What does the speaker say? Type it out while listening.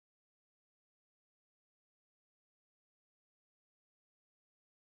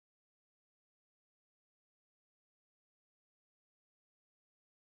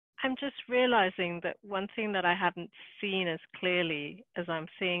I'm just realizing that one thing that I hadn't seen as clearly as I'm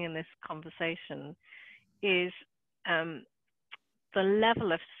seeing in this conversation is the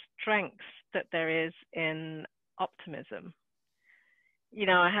level of strength that there is in optimism. You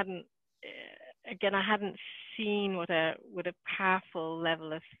know, I hadn't seen what a powerful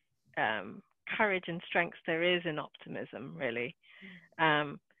level of courage and strength there is in optimism, really.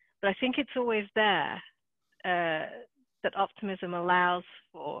 But I think it's always there. That optimism allows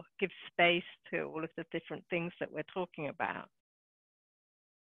for, gives space to all of the different things that we're talking about.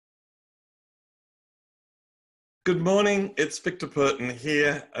 Good morning, it's Victor Purton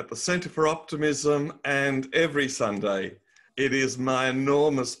here at the Centre for Optimism, and every Sunday it is my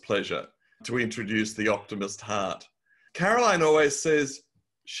enormous pleasure to introduce the Optimist Heart. Caroline always says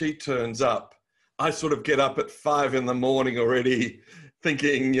she turns up. I sort of get up at 5 in the morning already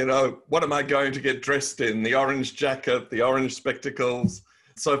thinking, you know, what am I going to get dressed in? The orange jacket, the orange spectacles.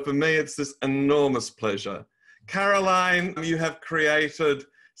 So for me, it's this enormous pleasure. Caroline, you have created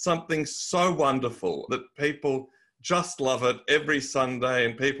something so wonderful that people just love it every Sunday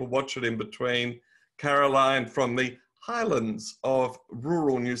and people watch it in between. Caroline from the Highlands of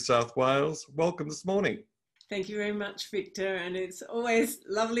rural New South Wales, welcome this morning. Thank you very much, Victor, and it's always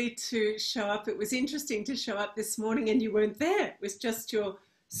lovely to show up. It was interesting to show up this morning and you weren't there. It was just your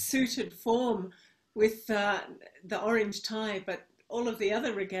suited form with the orange tie, but all of the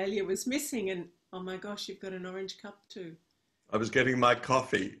other regalia was missing, and oh my gosh, you've got an orange cup too. I was getting my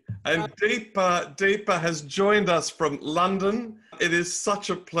coffee. And Deepa has joined us from London. It is such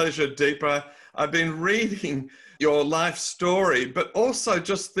a pleasure, Deepa. I've been reading your life story, but also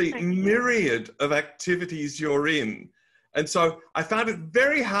just the myriad of activities you're in. And so I found it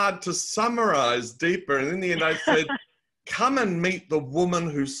very hard to summarize Deepa. And in the end, I said, come and meet the woman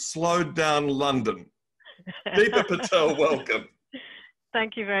who slowed down London. Deepa Patel, welcome.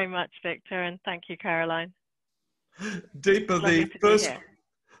 Thank you very much, Victor, and thank you, Caroline. Deepa,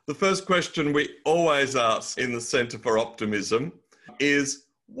 the first question we always ask in the Centre for Optimism is,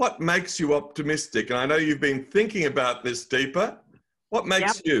 what makes you optimistic? And I know you've been thinking about this, Deepa. What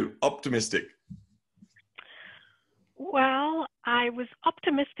makes you optimistic? Well, I was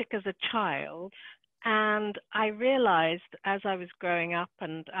optimistic as a child, and I realized as I was growing up,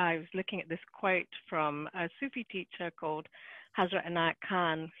 and I was looking at this quote from a Sufi teacher called Hazrat Inayat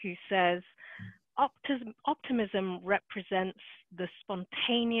Khan, who says, optimism represents the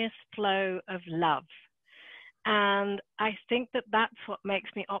spontaneous flow of love. And I think that that's what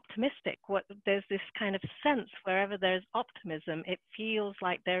makes me optimistic. There's this kind of sense wherever there's optimism, it feels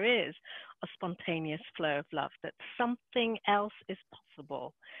like there is a spontaneous flow of love, that something else is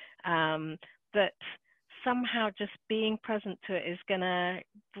possible, that somehow just being present to it is going to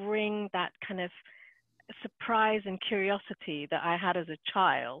bring that kind of surprise and curiosity that I had as a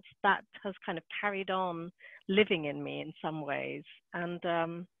child that has kind of carried on living in me in some ways. And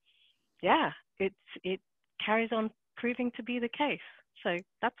it carries on proving to be the case. So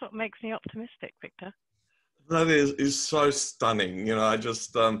that's what makes me optimistic, Victor. That is so stunning. You know, I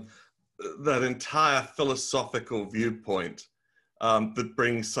just, that entire philosophical viewpoint that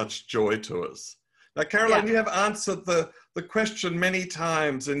brings such joy to us. Now, Caroline, you have answered the question many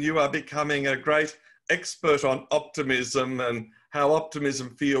times, and you are becoming a great expert on optimism and how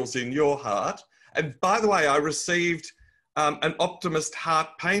optimism feels in your heart. And by the way, I received an Optimist heart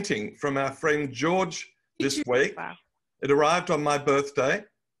painting from our friend George this week. Wow. It arrived on my birthday.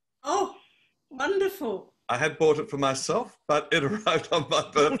 Oh, wonderful. I had bought it for myself, but it arrived on my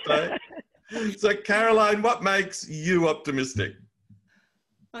birthday. So Caroline, what makes you optimistic?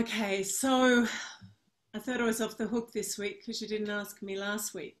 Okay, so I thought I was off the hook this week because you didn't ask me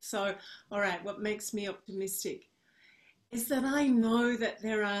last week. So, all right, what makes me optimistic is that I know that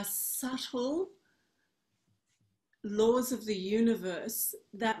there are subtle laws of the universe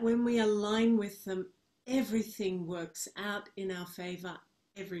that when we align with them, everything works out in our favor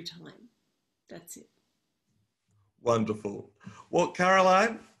every time. That's it. Wonderful. Well,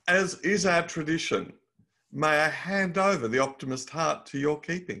 Caroline, as is our tradition, may I hand over the Optimist heart to your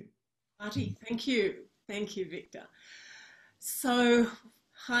keeping. Marty, thank you. Thank you, Victor. So,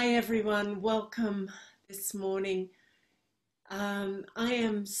 hi everyone, welcome this morning. I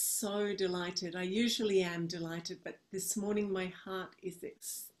am so delighted. I usually am delighted, but this morning my heart is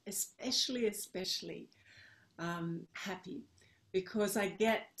especially happy because I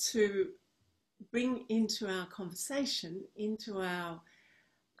get to bring into our conversation, into our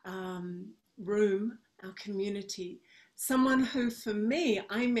room, our community, someone who for me,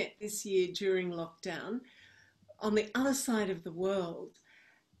 I met this year during lockdown on the other side of the world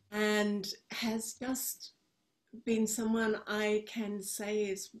and has just been someone I can say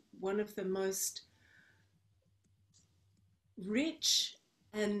is one of the most rich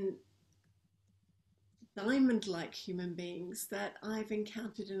and diamond-like human beings that I've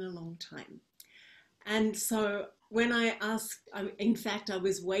encountered in a long time. And so when I asked, in fact, I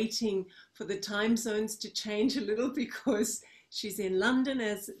was waiting for the time zones to change a little because she's in London,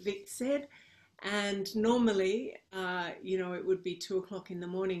 as Vic said. And normally, it would be 2 o'clock in the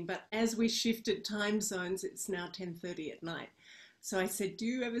morning. But as we shifted time zones, it's now 10:30 at night. So I said, do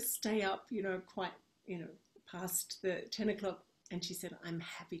you ever stay up, quite, past the 10 o'clock? And she said, I'm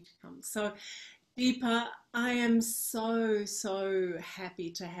happy to come. So Deepa, I am so, so happy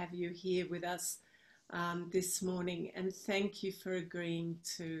to have you here with us this morning, and thank you for agreeing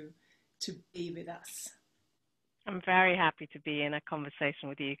to be with us. I'm very happy to be in a conversation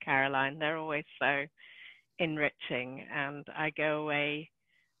with you, Caroline. They're always so enriching, and I go away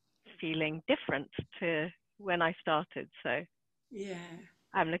feeling different to when I started. So yeah,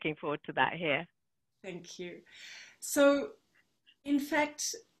 I'm looking forward to that here. Thank you. So, in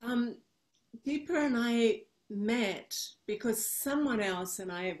fact, Deepa and I met because someone else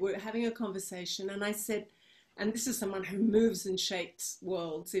and I were having a conversation, and I said, and this is someone who moves and shakes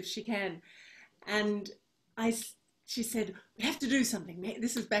worlds if she can, and she said, we have to do something.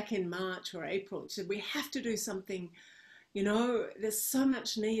 This is back in March or April. She said, we have to do something, there's so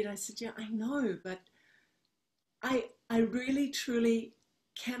much need. I said, yeah, I know, but I really, truly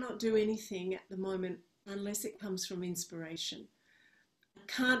cannot do anything at the moment unless it comes from inspiration. I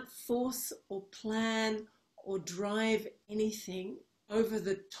can't force or plan or drive anything over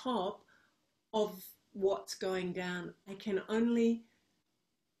the top of what's going down. I can only,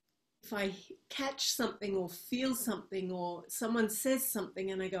 if I catch something or feel something or someone says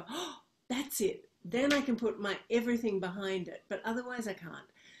something and I go, oh, that's it, then I can put my everything behind it. But otherwise I can't.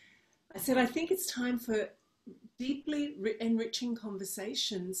 I said, I think it's time for deeply enriching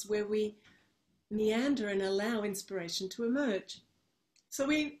conversations where we meander and allow inspiration to emerge. So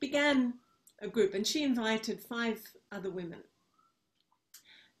we began a group, and she invited 5 other women.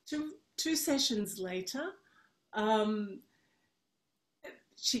 Two sessions later,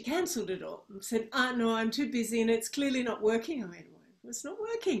 she cancelled it all and said, no, I'm too busy and it's clearly not working. I went, well, it's not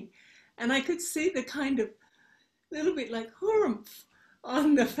working. And I could see the kind of little bit like harumph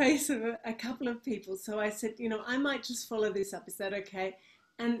on the face of a couple of people. So I said, I might just follow this up. Is that okay?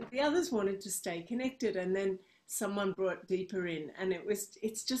 And the others wanted to stay connected. And then someone brought Deepa in, and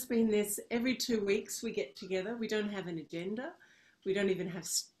it's just been this. Every 2 weeks we get together. We don't have an agenda. We don't even have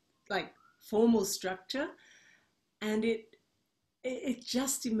like formal structure. And it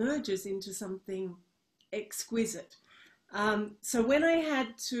just emerges into something exquisite. So when I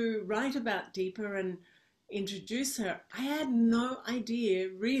had to write about Deepa and introduce her, I had no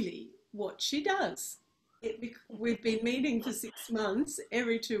idea really what she does. We've been meeting for 6 months,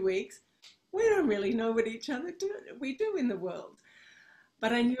 every 2 weeks. We don't really know what each other we do in the world.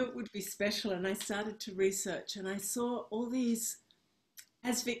 But I knew it would be special, and I started to research, and I saw all these,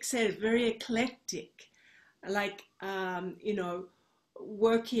 as Vic said, very eclectic, like,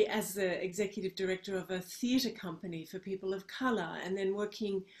 working as the executive director of a theatre company for people of colour, and then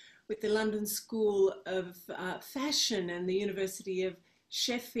working with the London School of Fashion and the University of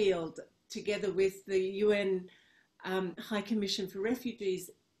Sheffield, together with the UN High Commission for Refugees,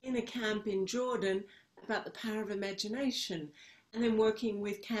 in a camp in Jordan about the power of imagination, and then working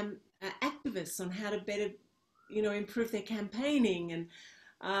with activists on how to better, improve their campaigning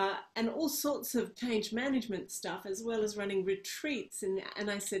and all sorts of change management stuff, as well as running retreats.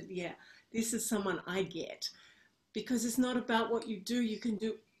 And I said, yeah, this is someone I get, because it's not about what you do. You can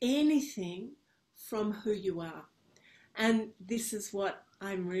do anything from who you are. And this is what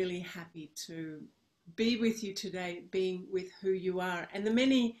I'm really happy to be with you today, being with who you are, and the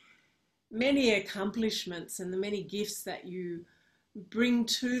many, many accomplishments and the many gifts that you bring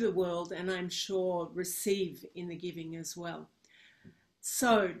to the world, and I'm sure receive in the giving as well.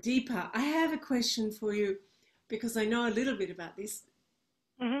 So, Deepa, I have a question for you, because I know a little bit about this.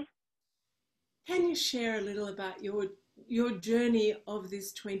 Mm-hmm. Can you share a little about your journey of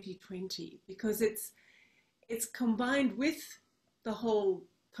this 2020? Because it's combined with the whole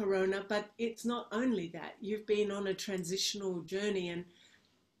Corona, but it's not only that. You've been on a transitional journey, and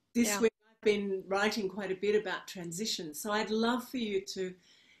this week I've been writing quite a bit about transition. So I'd love for you to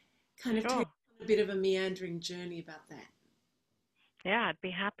kind of take a bit of a meandering journey about that. Yeah, I'd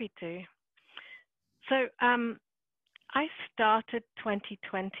be happy to. So I started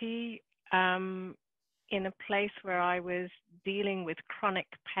 2020 in a place where I was dealing with chronic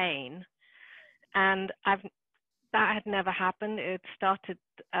pain, and that had never happened. It started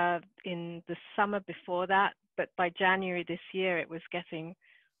in the summer before that, but by January this year, it was getting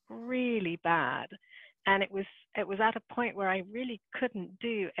really bad. And it was at a point where I really couldn't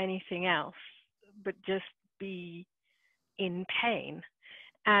do anything else but just be in pain.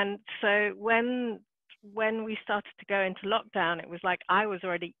 And so when we started to go into lockdown, it was like I was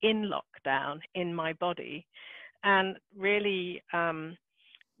already in lockdown in my body, and really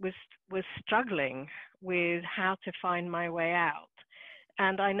was struggling with how to find my way out.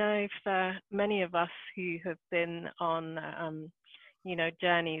 And I know for many of us who have been on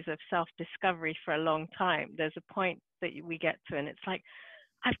journeys of self-discovery for a long time, there's a point that we get to, and it's like,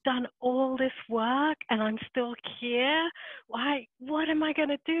 I've done all this work and I'm still here. Why? What am I going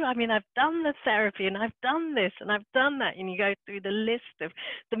to do? I mean, I've done the therapy and I've done this and I've done that. And you go through the list of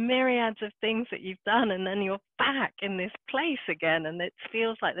the myriads of things that you've done, and then you're back in this place again. And it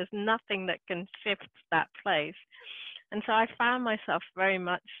feels like there's nothing that can shift that place. And so I found myself very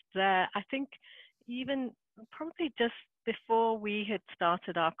much there. I think even probably just before we had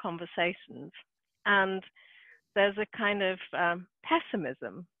started our conversations, and there's a kind of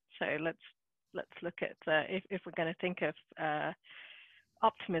pessimism. So let's look at if we're going to think of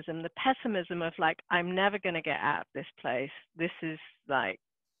optimism, the pessimism of like, I'm never going to get out of this place. This is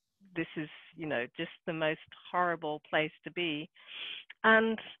just the most horrible place to be.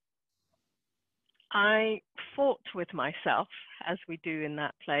 And I fought with myself, as we do in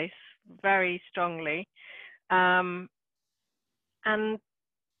that place, very strongly. And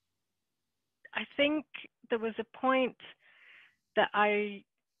I think there was a point that I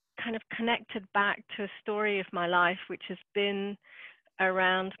kind of connected back to a story of my life, which has been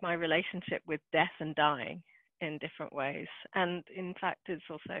around my relationship with death and dying in different ways. And in fact, it's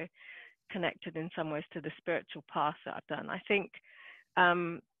also connected in some ways to the spiritual path that I've done. I think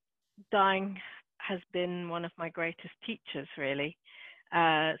dying has been one of my greatest teachers, really.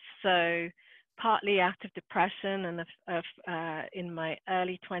 So partly out of depression and of in my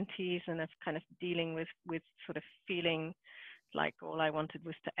early 20s, and of kind of dealing with sort of feeling like all I wanted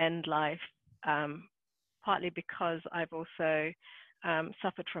was to end life, partly because I've also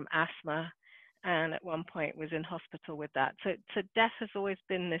suffered from asthma, and at one point was in hospital with that. So death has always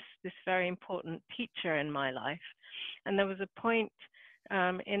been this very important teacher in my life. And there was a point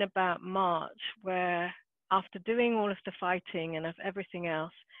in about March where, after doing all of the fighting and of everything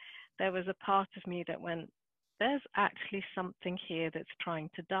else, there was a part of me that went, there's actually something here that's trying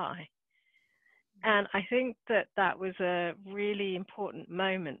to die. And I think that was a really important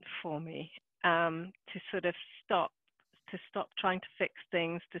moment for me, to sort of stop trying to fix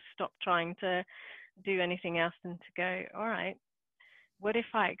things, to stop trying to do anything else, and to go, all right, what if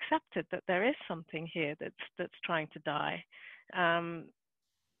I accepted that there is something here that's trying to die?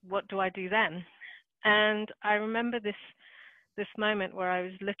 What do I do then? And I remember this moment where I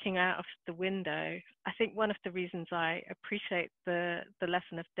was looking out of the window. I think one of the reasons I appreciate the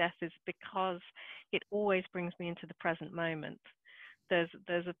lesson of death is because it always brings me into the present moment. There's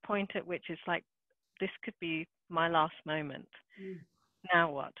a point at which it's like, this could be my last moment.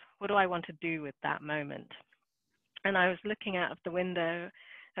 Now what? What do I want to do with that moment? And I was looking out of the window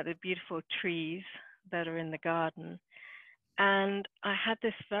at the beautiful trees that are in the garden. And I had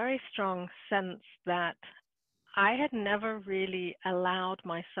this very strong sense that I had never really allowed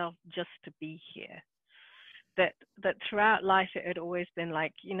myself just to be here. That throughout life it had always been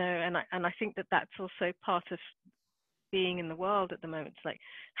like, and I think that's also part of being in the world at the moment. It's like,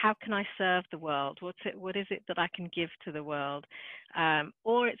 how can I serve the world? What is it that I can give to the world?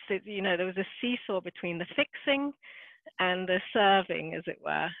 Or it's, there was a seesaw between the fixing and the serving, as it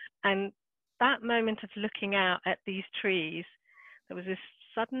were. And that moment of looking out at these trees, there was this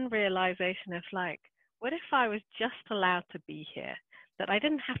sudden realization of like, what if I was just allowed to be here? That I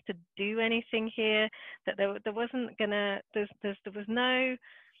didn't have to do anything here, that there was no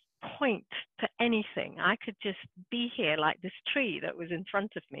point to anything. I could just be here like this tree that was in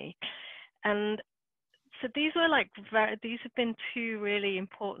front of me. And so these have been two really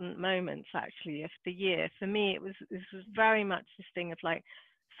important moments actually of the year. For me, this was very much this thing of like,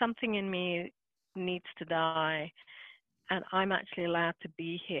 something in me needs to die, and I'm actually allowed to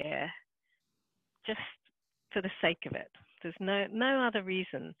be here just for the sake of it. There's no other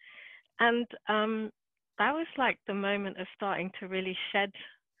reason. And that was like the moment of starting to really shed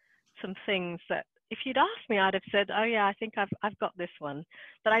some things that, if you'd asked me, I'd have said, oh yeah, I think I've got this one.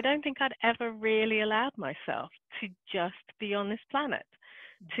 But I don't think I'd ever really allowed myself to just be on this planet,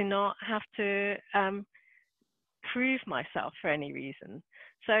 to not have to prove myself for any reason.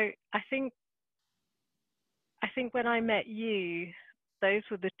 So I think when I met you, those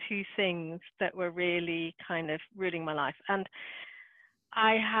were the two things that were really kind of ruling my life. And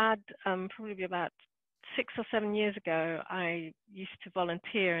I had probably about 6 or 7 years ago, I used to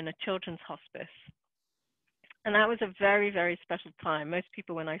volunteer in a children's hospice. And that was a very, very special time. Most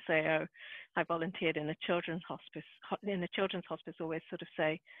people, when I say, oh, I volunteered in a children's hospice, always sort of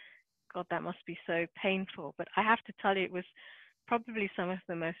say, God, that must be so painful. But I have to tell you, it was probably some of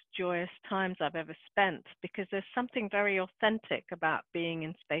the most joyous times I've ever spent, because there's something very authentic about being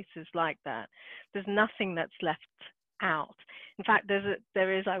in spaces like that. There's nothing that's left out. In fact,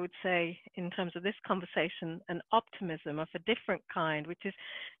 there is, I would say, in terms of this conversation, an optimism of a different kind, which is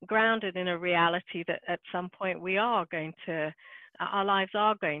grounded in a reality that at some point our lives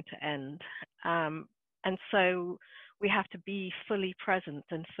are going to end. And so we have to be fully present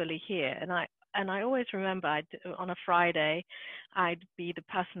and fully here. And I always remember on a Friday, I'd be the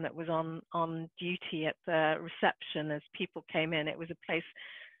person that was on duty at the reception as people came in. It was a place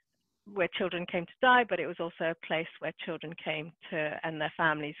where children came to die, but it was also a place where children came to, and their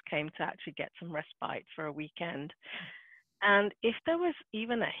families came to actually get some respite for a weekend. And if there was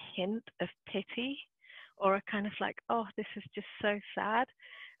even a hint of pity or a kind of like, oh, this is just so sad,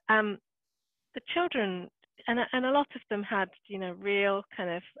 the children, and a lot of them had, real kind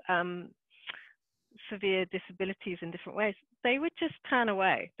of severe disabilities in different ways, they would just turn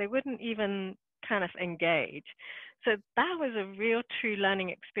away. They wouldn't even kind of engage. So that was a real true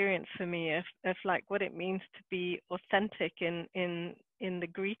learning experience for me of like what it means to be authentic in the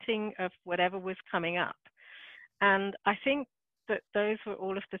greeting of whatever was coming up. And I think that those were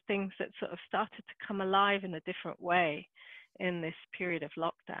all of the things that sort of started to come alive in a different way in this period of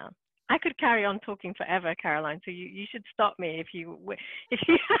lockdown. I could carry on talking forever, Caroline, so you should stop me if you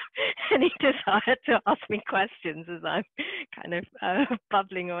have any desire to ask me questions as I'm kind of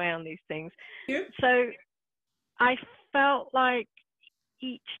bubbling away on these things. Yep. So I felt like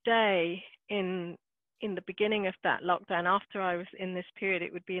each day in the beginning of that lockdown, after I was in this period,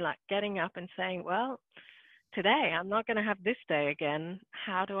 it would be like getting up and saying, well, today I'm not going to have this day again.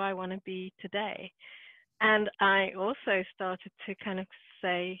 How do I want to be today? And I also started to kind of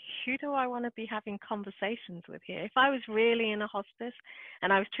say, who do I want to be having conversations with here? If I was really in a hospice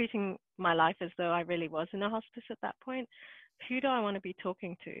and I was treating my life as though I really was in a hospice at that point, who do I want to be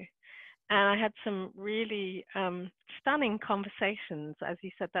talking to? And I had some really stunning conversations. As you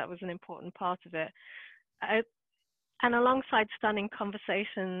said, that was an important part of it. And alongside stunning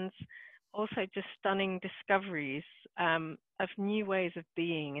conversations, also just stunning discoveries of new ways of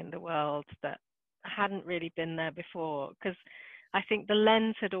being in the world that hadn't really been there before. Because I think the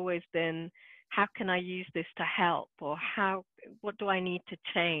lens had always been, how can I use this to help? Or what do I need to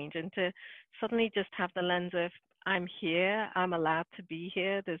change? And to suddenly just have the lens of, I'm here, I'm allowed to be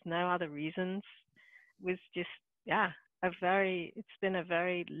here, there's no other reasons, was just, it's been a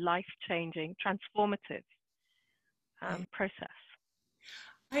very life-changing, transformative process.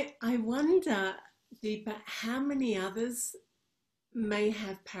 I wonder, Deepa, how many others may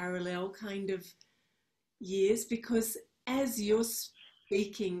have parallel kind of years, because as you're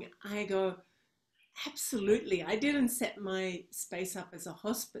speaking, I go, absolutely. I didn't set my space up as a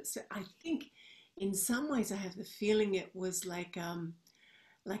hospice. I think in some ways I have the feeling it was like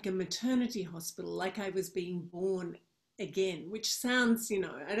a maternity hospital, like I was being born again, which sounds,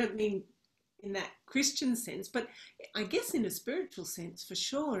 I don't mean in that Christian sense, but I guess in a spiritual sense for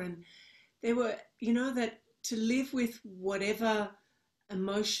sure. And there were, that to live with whatever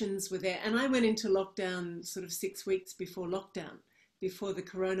emotions were there. And I went into lockdown sort of 6 weeks before lockdown, before the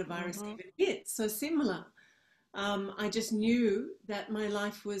coronavirus even hit. So similar. I just knew that my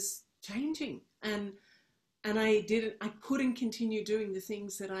life was changing, and I couldn't continue doing the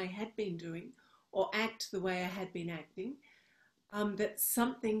things that I had been doing or act the way I had been acting, that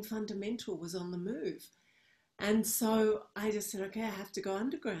something fundamental was on the move. And so I just said, okay, I have to go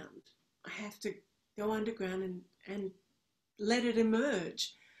underground. I have to go underground and let it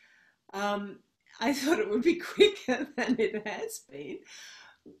emerge. I thought it would be quicker than it has been,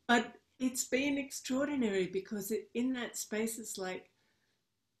 but it's been extraordinary, because in that space, it's like,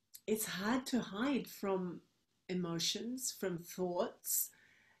 it's hard to hide from emotions, from thoughts,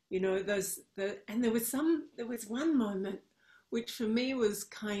 and there was one moment which for me was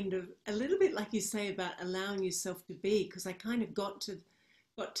kind of a little bit like you say about allowing yourself to be, because I kind of got to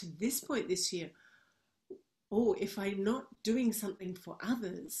this point this year. Oh, if I'm not doing something for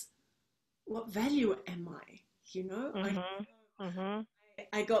others, what value am I?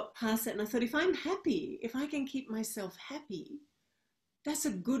 I got past it, and I thought, if I'm happy, if I can keep myself happy, that's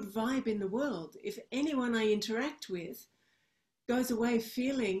a good vibe in the world. If anyone I interact with goes away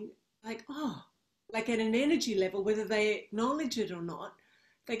feeling like, like at an energy level, whether they acknowledge it or not,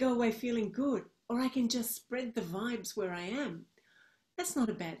 they go away feeling good, or I can just spread the vibes where I am. That's not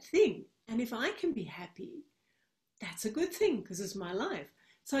a bad thing. And if I can be happy, that's a good thing because it's my life.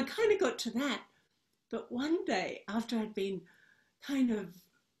 So I kind of got to that. But one day after I'd been kind of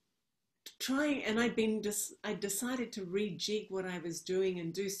trying, and I decided to rejig what I was doing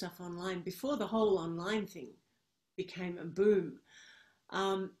and do stuff online before the whole online thing became a boom.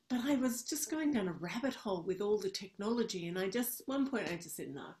 But I was just going down a rabbit hole with all the technology, and at one point I just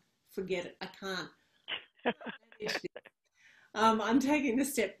said, no, forget it, I can't manage this. I'm taking a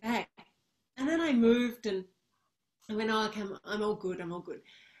step back. And then I moved and I went, oh, okay, I'm all good, I'm all good.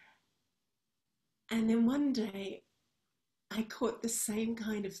 And then one day I caught the same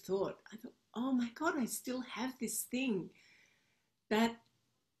kind of thought. I thought, oh my God, I still have this thing that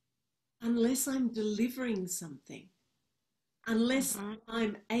unless I'm delivering something, unless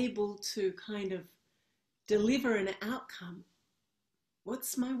I'm able to kind of deliver an outcome,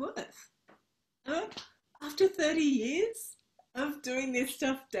 what's my worth? After 30 years of doing this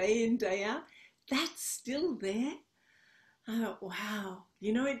stuff day in, day out, that's still there. I thought, wow,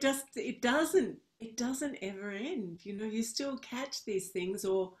 it doesn't ever end. You still catch these things.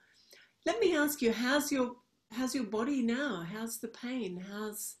 Or let me ask you, how's your body now? How's the pain?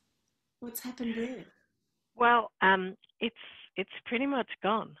 What's happened there? Well, it's pretty much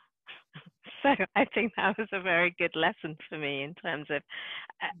gone. So I think that was a very good lesson for me in terms of,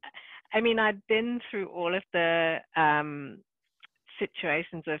 I mean, I'd been through all of the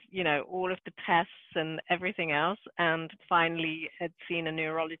situations of, all of the tests and everything else, and finally had seen a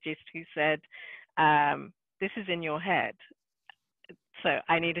neurologist who said, this is in your head. So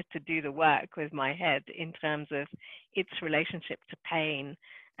I needed to do the work with my head in terms of its relationship to pain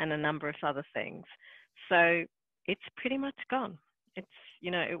and a number of other things. So it's pretty much gone. It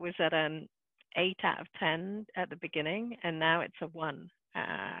was at an 8 out of 10 at the beginning, and now it's a 1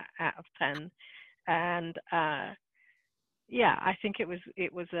 out of 10. And yeah, I think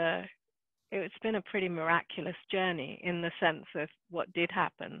it's been a pretty miraculous journey in the sense of what did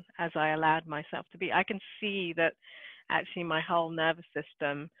happen as I allowed myself to be. I can see that actually my whole nervous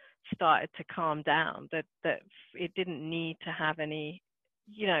system started to calm down, that it didn't need to have any,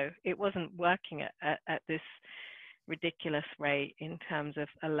 it wasn't working at this ridiculous rate in terms of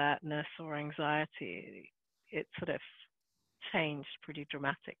alertness or anxiety. It sort of changed pretty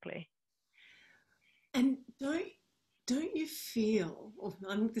dramatically. And don't you feel,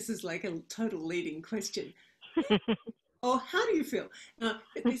 this is like a total leading question, or how do you feel?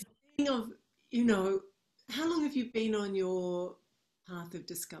 This thing of, how long have you been on your path of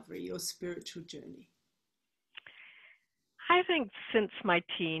discovery, your spiritual journey? I think since my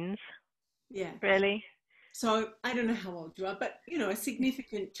teens. Yeah. Really. So I don't know how old you are, but a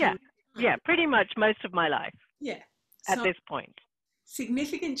significant chunk. Yeah, pretty much most of my life. Yeah. At this point.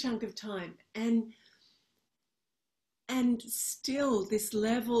 Significant chunk of time, and still this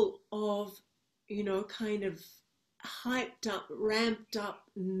level of, kind of hyped up, ramped up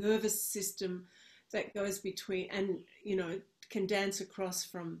nervous system that goes between, and, can dance across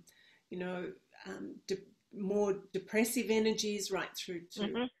from, more depressive energies right through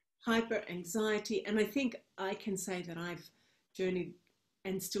to hyper anxiety. And I think I can say that I've journeyed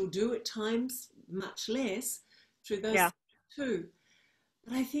and still do at times, much less, through those too.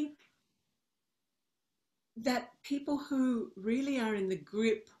 But I think that people who really are in the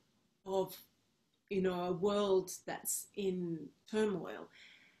grip of, a world that's in turmoil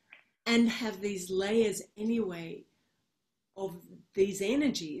and have these layers anyway of these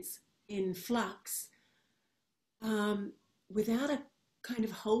energies in flux, without a kind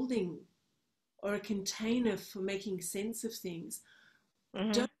of holding or a container for making sense of things,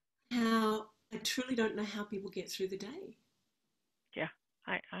 I truly don't know how people get through the day. Yeah,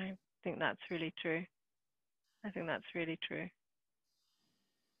 I think that's really true. I think that's really true.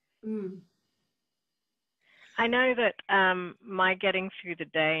 I know that my getting through the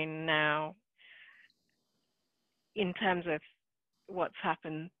day now, in terms of what's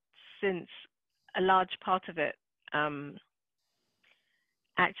happened since, a large part of it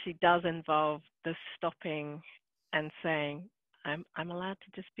actually does involve the stopping and saying, I'm allowed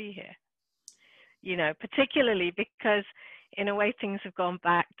to just be here. Particularly because in a way things have gone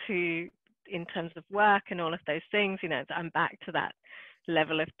back to, in terms of work and all of those things, I'm back to that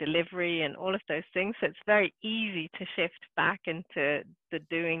level of delivery and all of those things. So it's very easy to shift back into the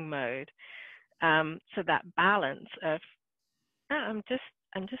doing mode. So that balance of, I'm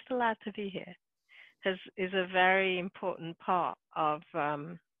just allowed to be here is a very important part of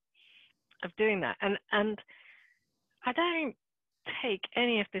doing that. And I don't take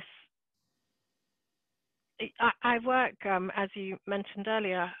any of this. I work, as you mentioned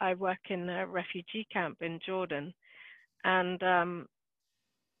earlier, I work in a refugee camp in Jordan. And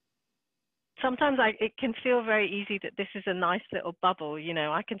sometimes it can feel very easy that this is a nice little bubble. You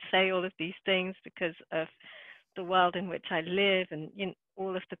know, I can say all of these things because of the world in which I live and, you know,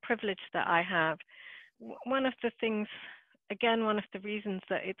 all of the privilege that I have. One of the things, again, one of the reasons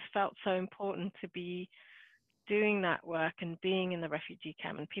that it's felt so important to be doing that work and being in the refugee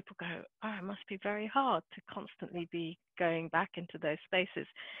camp, and people go, oh, it must be very hard to constantly be going back into those spaces.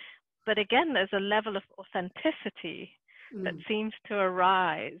 But again, there's a level of authenticity that seems to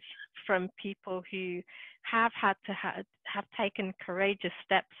arise from people who have had to have taken courageous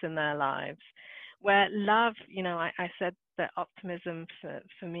steps in their lives, where love, you know, I said that optimism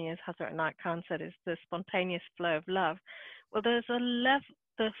for me, as Hazrat Inayat Khan said, is the spontaneous flow of love. Well, there's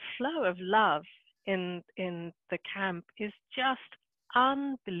the flow of love in the camp is just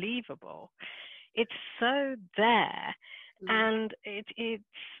unbelievable. It's so there, and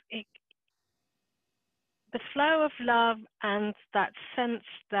the flow of love and that sense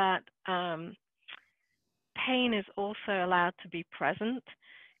that pain is also allowed to be present.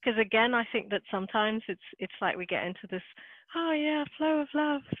 Because again, I think that sometimes it's like we get into this, oh yeah, flow of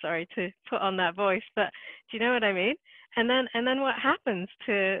love. Sorry to put on that voice, but do you know what I mean? And then what happens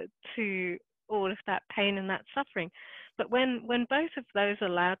to all of that pain and that suffering? But when both of those are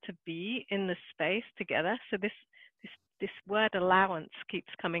allowed to be in the space together, so this word allowance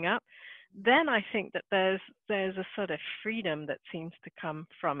keeps coming up, then I think that there's a sort of freedom that seems to come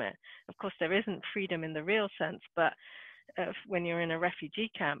from it. Of course, there isn't freedom in the real sense, but when you're in a refugee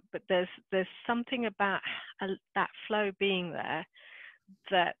camp, but there's something about that flow being there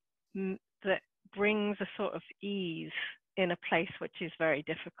that brings a sort of ease in a place which is very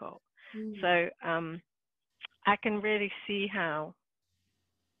difficult. So I can really see how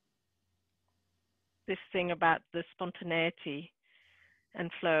this thing about the spontaneity and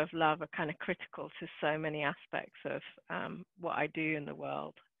flow of love are kind of critical to so many aspects of what I do in the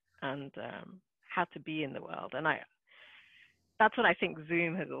world and how to be in the world. And that's what I think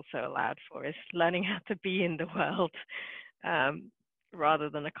Zoom has also allowed for, is learning how to be in the world rather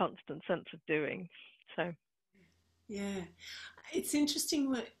than a constant sense of doing. So, yeah, it's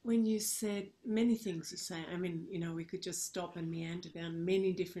interesting when you said many things you say. I mean, you know, we could just stop and meander down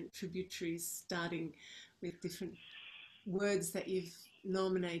many different tributaries, starting with different words that you've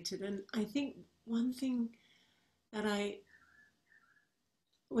nominated. And I think one thing that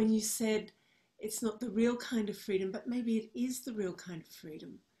when you said it's not the real kind of freedom, but maybe it is the real kind of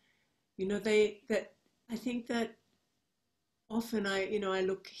freedom. You know, I think that often I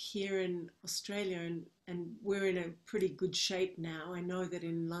look here in Australia and we're in a pretty good shape now. I know that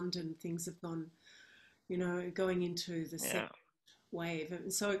in London things have gone, you know, going into the second wave.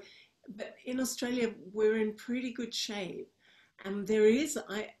 And so, but in Australia we're in pretty good shape. And there is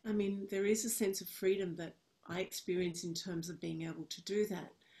a sense of freedom that I experience in terms of being able to do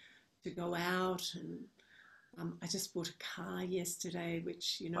that, to go out. And I just bought a car yesterday,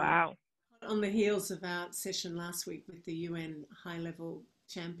 which, you know, wow, on the heels of our session last week with the UN high-level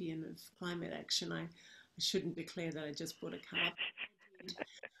champion of climate action. I shouldn't declare that I just bought a car.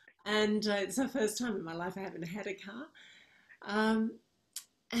 And it's the first time in my life I haven't had a car.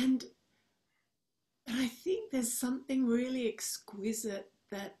 And I think there's something really exquisite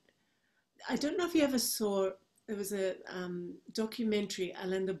that, I don't know if you ever saw, there was a documentary,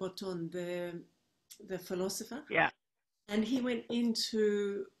 Alain de Botton, the philosopher. Yeah. And he went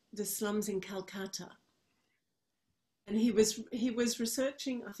into the slums in Calcutta. And he was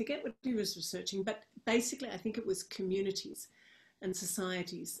researching, I forget what he was researching, but basically I think it was communities and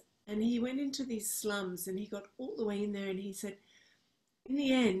societies. And he went into these slums and he got all the way in there and he said, in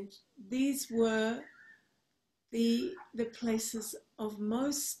the end, these were the places of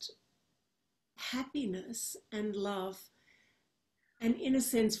most happiness and love, and in a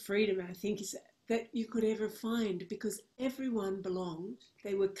sense freedom, I think, is that you could ever find, because everyone belonged.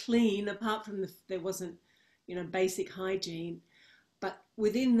 They were clean, apart from there wasn't, you know, basic hygiene, but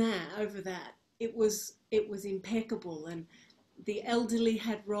within that, over that, it was impeccable. And the elderly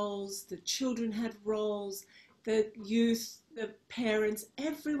had roles, the children had roles, the youth, the parents,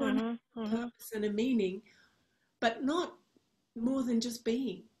 everyone had a purpose and a meaning, but not more than just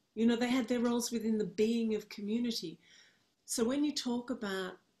being. You know, they had their roles within the being of community. So when you talk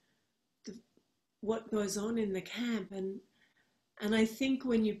about what goes on in the camp, and I think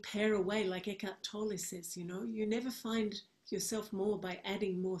when you pare away, like Eckhart Tolle says, you know, you never find yourself more by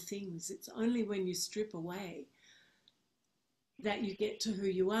adding more things. It's only when you strip away that you get to who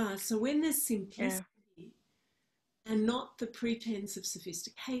you are. So when there's simplicity and not the pretense of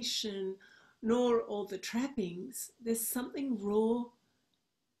sophistication, nor all the trappings, there's something raw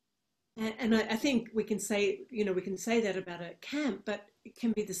And I think we can say, we can say that about a camp, but it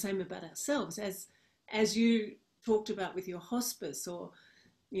can be the same about ourselves, as you talked about with your hospice, or,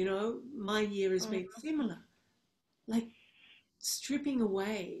 my year has been similar. Like, stripping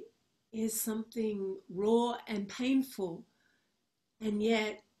away is something raw and painful, and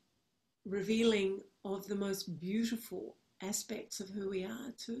yet revealing of the most beautiful aspects of who we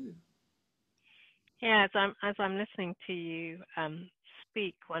are too. Yeah, as I'm listening to you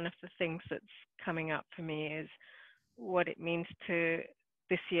speak, one of the things that's coming up for me is what it means to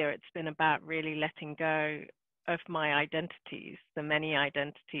this year. It's been about really letting go of my identities, the many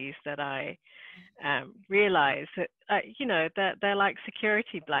identities that I realize that that they're like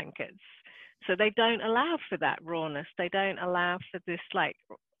security blankets. So they don't allow for that rawness. They don't allow for this, like,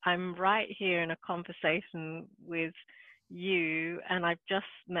 I'm right here in a conversation with you and I've just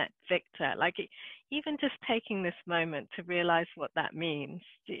met Victor. Like, even just taking this moment to realize what that means.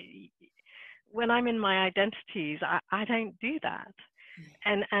 When I'm in my identities, I don't do that.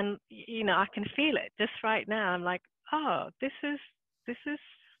 And I can feel it just right now. I'm like, oh, this is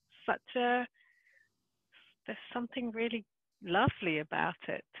such a, there's something really lovely about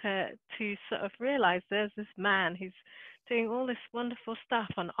it, to sort of realize there's this man who's doing all this wonderful stuff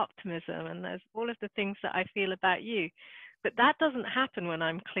on optimism, and there's all of the things that I feel about you. But that doesn't happen when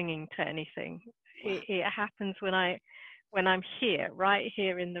I'm clinging to anything. It happens when I'm here, right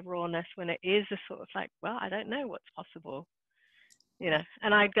here in the rawness, when it is a sort of like, well, I don't know what's possible,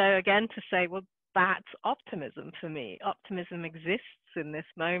 And I'd go again to say, well, that's optimism for me. Optimism exists in this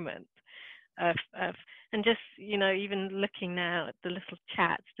moment. And just, even looking now at the little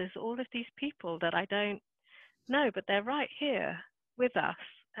chats, there's all of these people that I don't know, but they're right here with us.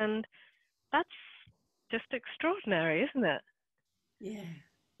 And that's just extraordinary, isn't it?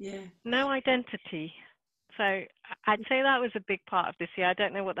 Yeah. No identity. So I'd say that was a big part of this year. I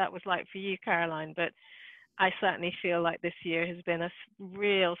don't know what that was like for you, Caroline, but I certainly feel like this year has been a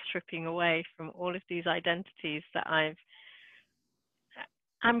real stripping away from all of these identities that I'm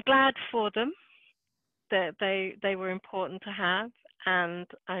glad for them, that they were important to have, and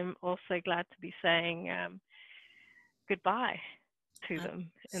I'm also glad to be saying goodbye to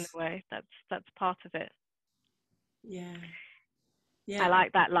them in a way. That's part of it. Yeah. I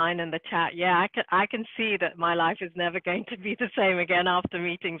like that line in the chat. Yeah, I can see that my life is never going to be the same again after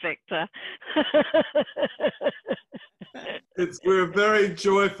meeting Victor. We're a very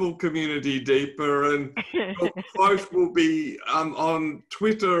joyful community, Deepa, and your quote will be on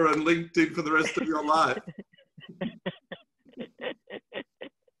Twitter and LinkedIn for the rest of your life.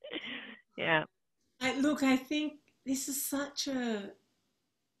 Yeah. I think this is such a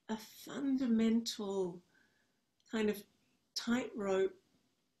fundamental kind of tightrope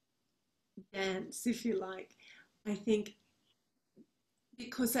dance, if you like. I think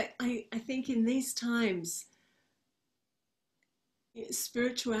because I think in these times,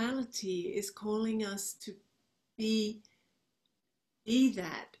 spirituality is calling us to be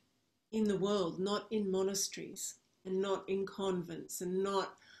that in the world, not in monasteries and not in convents and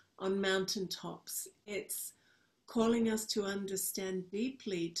not on mountaintops. It's calling us to understand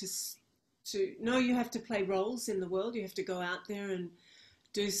deeply, to know you have to play roles in the world. You have to go out there and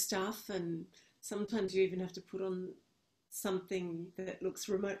do stuff, and sometimes you even have to put on something that looks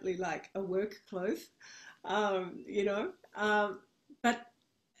remotely like a work cloth, but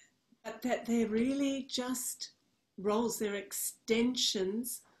that they're really just roles. They're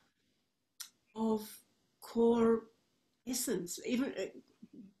extensions of core essence, even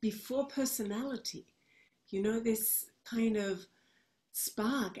before personality. This kind of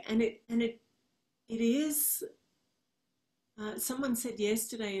spark, and it is. Someone said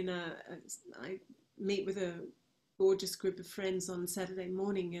yesterday, I meet with a gorgeous group of friends on Saturday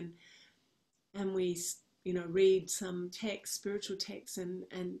morning, and we read some text, spiritual text,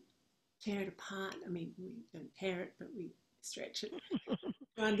 and tear it apart. I mean, we don't tear it, but we stretch it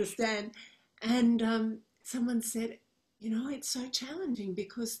to understand. And someone said, it's so challenging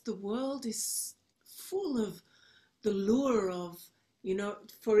because the world is full of the lure of,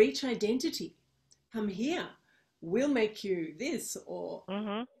 for each identity, come here, we'll make you this, or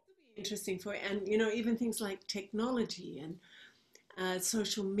interesting for you. And, even things like technology and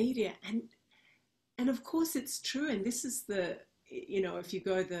social media. And of course it's true. And this is if you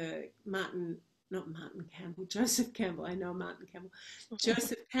go Joseph Campbell, I know Martin Campbell,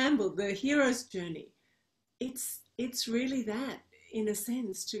 Joseph Campbell, the hero's journey. It's really that, in a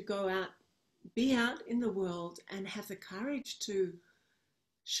sense, to go out, be out in the world and have the courage to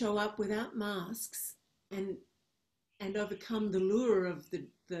show up without masks and overcome the lure of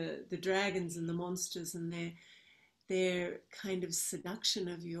the dragons and the monsters and their kind of seduction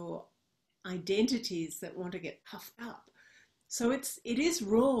of your identities that want to get puffed up. So it is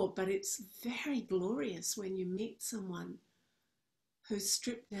raw, but it's very glorious when you meet someone who's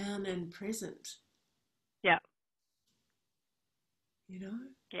stripped down and present. Yeah. You know?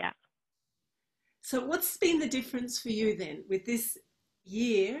 Yeah. So what's been the difference for you then with this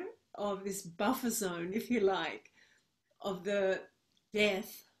year of this buffer zone, if you like, of the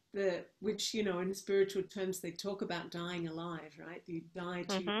death, which, you know, in spiritual terms, they talk about dying alive, right? You die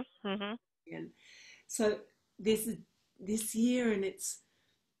to Mm-hmm. Mm-hmm. and so this year, and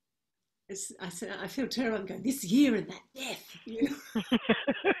I feel terrible. I'm going, this year and that death, you know.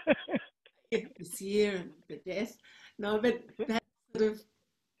 This year and the death. No, but that sort of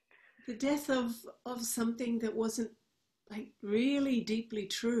the death of something that wasn't like really deeply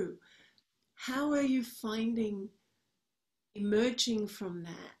true. How are you finding emerging from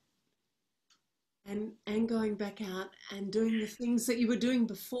that and going back out and doing the things that you were doing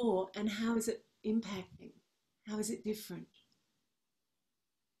before, and how is it impacting? How is it different?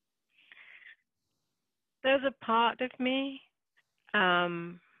 There's a part of me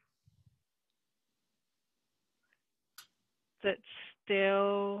that's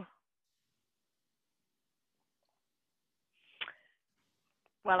still,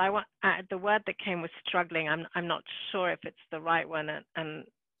 well, the word that came was struggling. I'm not sure if it's the right one, and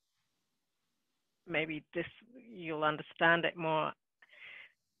maybe you'll understand it more.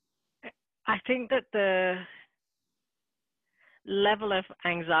 I think that the level of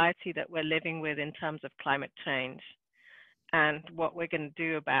anxiety that we're living with in terms of climate change and what we're going to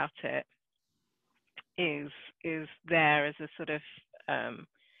do about it is there as a sort of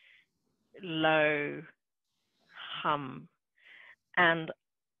low hum. And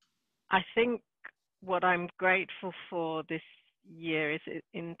I think what I'm grateful for this year is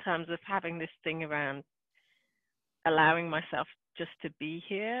in terms of having this thing around allowing myself just to be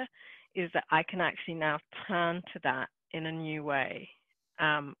here, is that I can actually now turn to that in a new way,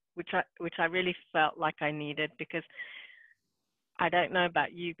 which I really felt like I needed, because I don't know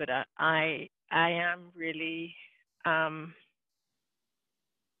about you, but I am really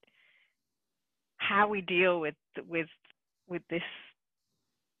how we deal with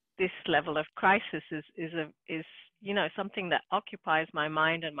this level of crisis is you know, something that occupies my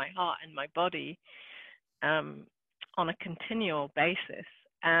mind and my heart and my body on a continual basis.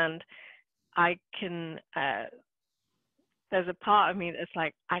 And I can there's a part of me that's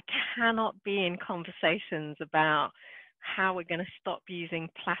like, I cannot be in conversations about how we're going to stop using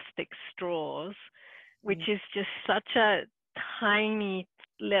plastic straws, which is just such a tiny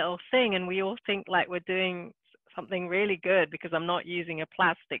little thing, and we all think like we're doing something really good because I'm not using a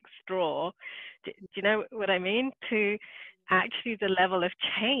plastic straw. Do you know what I mean? To actually the level of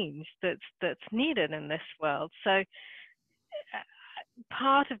change that's needed in this world. So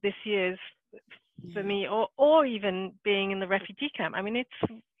part of this year's for me, or even being in the refugee camp, I mean, it's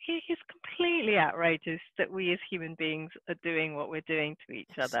completely outrageous that we as human beings are doing what we're doing to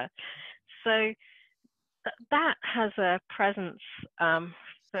each other. So that has a presence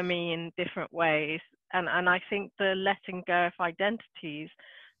for me in different ways. And I think the letting go of identities,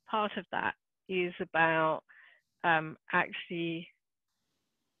 part of that is about actually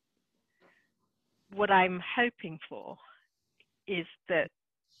what I'm hoping for is that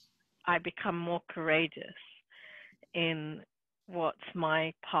I become more courageous in what's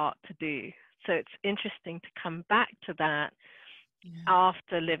my part to do. So it's interesting to come back to that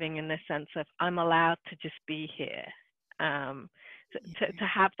after living in the sense of I'm allowed to just be here. To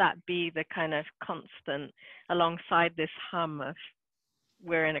have that be the kind of constant alongside this hum of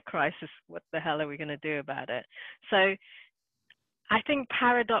we're in a crisis, what the hell are we going to do about it? So I think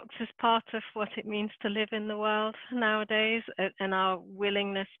paradox is part of what it means to live in the world nowadays, and our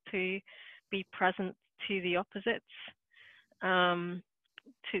willingness to be present to the opposites, I'd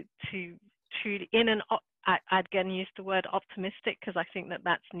again use the word optimistic because I think that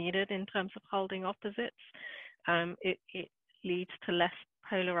that's needed in terms of holding opposites. It leads to less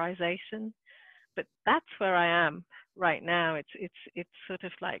polarization, but that's where I am right now. It's sort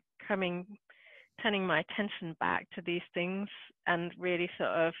of like turning my attention back to these things and really sort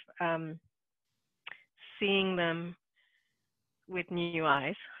of seeing them with new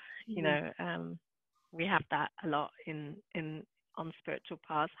eyes. You know, we have that a lot on spiritual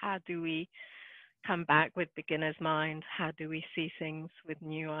paths. How do we come back with beginner's mind? How do we see things with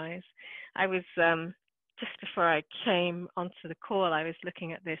new eyes? I was just before I came onto the call, I was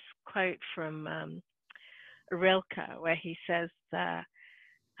looking at this quote from Rilke, where he says that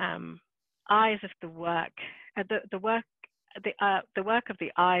eyes of the work, the work of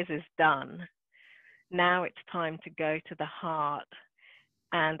the eyes is done. Now it's time to go to the heart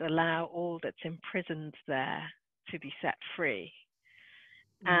and allow all that's imprisoned there to be set free.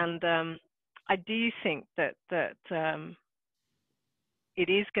 And I do think that it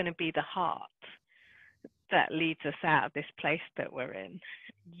is going to be the heart that leads us out of this place that we're in.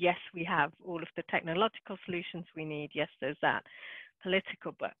 Yes, we have all of the technological solutions we need. Yes, there's that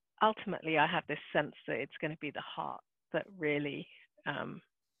political, but ultimately I have this sense that it's going to be the heart that really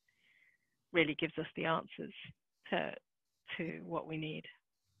really gives us the answers to what we need.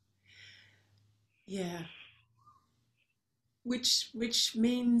 Yeah. Which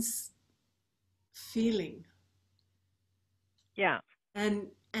means feeling. Yeah.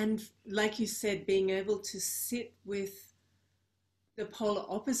 And like you said, being able to sit with the polar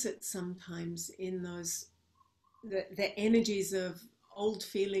opposite sometimes in those the energies of old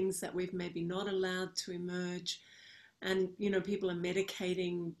feelings that we've maybe not allowed to emerge. And, you know, people are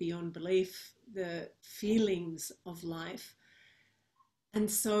medicating beyond belief the feelings of life. And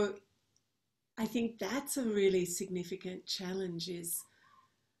so I think that's a really significant challenge is,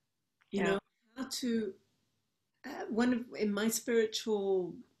 you know, how to, in my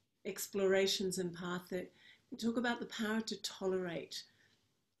spiritual explorations and path, that we talk about the power to tolerate.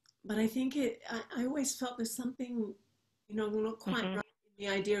 But I think I always felt there's something, you know, not quite right in the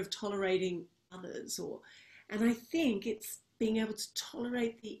idea of tolerating others, and I think it's being able to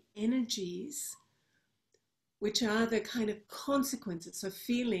tolerate the energies, which are the kind of consequences, so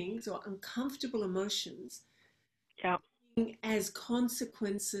feelings or uncomfortable emotions, as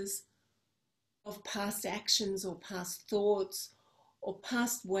consequences of past actions or past thoughts or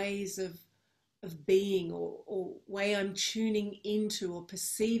past ways of being or way I'm tuning into or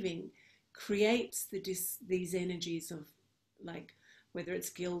perceiving creates these energies of, like, whether it's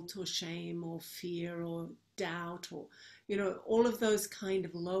guilt or shame or fear or doubt or, you know, all of those kind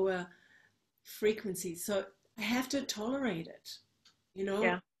of lower frequencies. So I have to tolerate it, you know.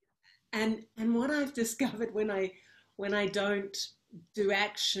 Yeah. And what I've discovered when I don't do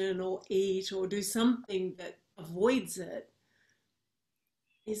action or eat or do something that avoids it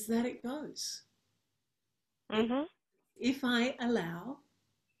is that it goes. If I allow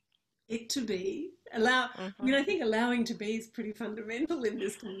it to be, I mean, I think allowing to be is pretty fundamental in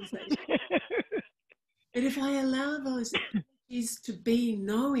this conversation. But if I allow those energies to be,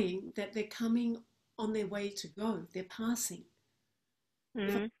 knowing that they're coming on their way to go, they're passing.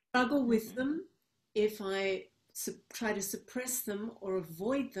 If I struggle with them, if I try to suppress them or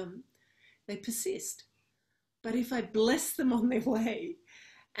avoid them, they persist. But if I bless them on their way,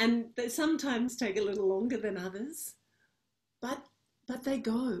 and they sometimes take a little longer than others, but they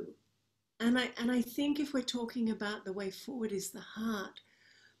go. And I think if we're talking about the way forward is the heart,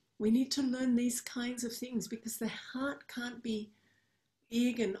 we need to learn these kinds of things, because the heart can't be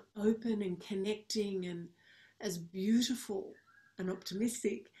big and open and connecting and as beautiful and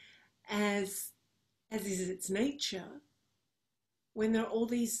optimistic as is its nature when there are all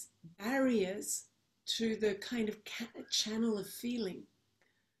these barriers to the kind of channel of feeling,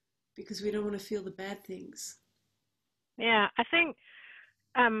 because we don't want to feel the bad things. Yeah, I think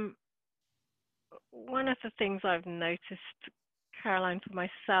one of the things I've noticed, Caroline, for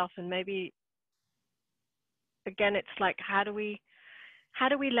myself, and maybe again, it's like, how do we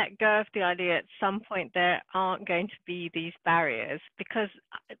let go of the idea at some point there aren't going to be these barriers? Because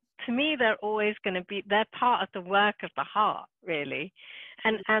to me, they're always going to be, they're part of the work of the heart, really.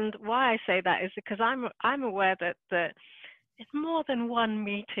 And why I say that is because I'm aware that in more than one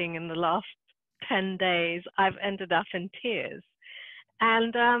meeting in the last 10 days, I've ended up in tears.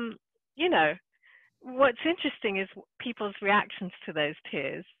 And, you know, what's interesting is people's reactions to those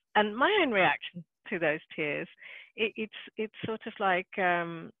tears, and my own reaction to those tears. It's sort of like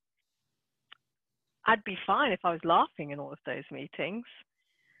I'd be fine if I was laughing in all of those meetings,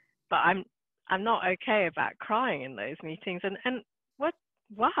 but I'm not okay about crying in those meetings. And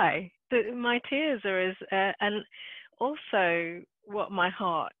why? My tears are as and also what my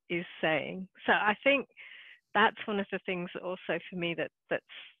heart is saying. So I think that's one of the things that also for me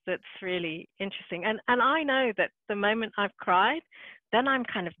that's really interesting. And I know that the moment I've cried, then I'm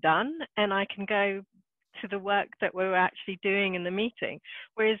kind of done and I can go to the work that we're actually doing in the meeting.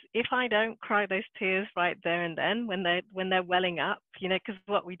 Whereas if I don't cry those tears right there and then when they're welling up, you know, because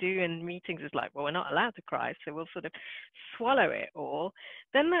what we do in meetings is like, well, we're not allowed to cry, so we'll sort of swallow it all.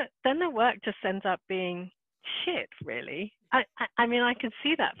 Then the work just ends up being shit, really. I mean, I can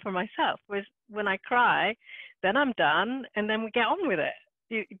see that for myself. Whereas when I cry, then I'm done, and then we get on with it.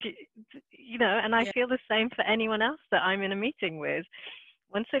 You know, and I feel the same for anyone else that I'm in a meeting with.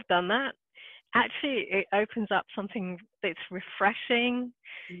 Once they've done that, actually it opens up something that's refreshing.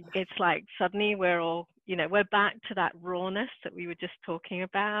 It's like suddenly we're all, we're back to that rawness that we were just talking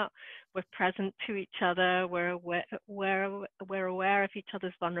about. We're present to each other. We're aware of each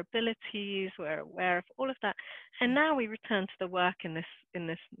other's vulnerabilities. We're aware of all of that. And now we return to the work in this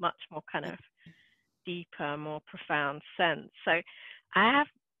much more kind of deeper, more profound sense. So I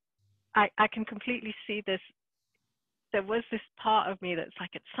can completely see this. There was this part of me that's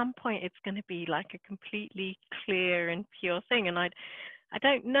like, at some point it's going to be like a completely clear and pure thing. And I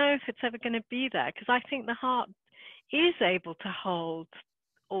don't know if it's ever going to be there, because I think the heart is able to hold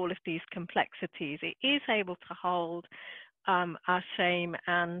all of these complexities. It is able to hold our shame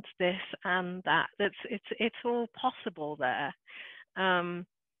and this and that. It's all possible there.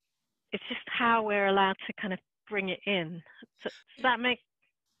 It's just how we're allowed to kind of bring it in. Does that make?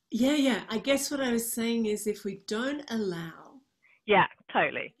 Yeah. I guess what I was saying is, if we don't allow. Yeah,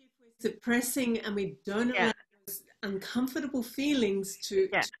 totally. If we're suppressing and we don't allow those uncomfortable feelings to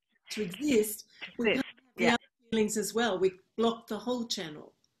exist, we can't have the other feelings as well. We block the whole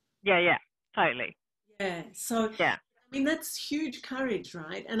channel. Yeah, totally. Yeah. So, I mean, that's huge courage,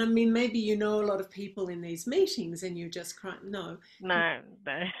 right? And I mean, maybe a lot of people in these meetings and you just cry. No, not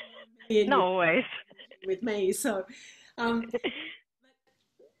always with me. So, but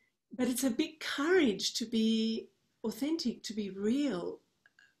it's a big courage to be authentic, to be real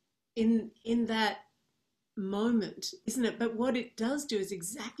in that moment, isn't it? But what it does do is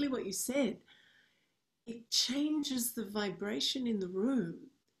exactly what you said. It changes the vibration in the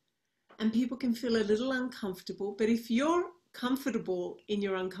room, and people can feel a little uncomfortable. But if you're comfortable in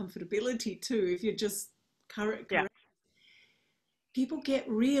your uncomfortability too, if you're just correct, people get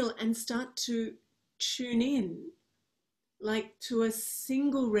real and start to tune in, like to a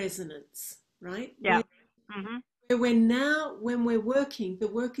single resonance, right? Yeah. Where we're now, when we're working, the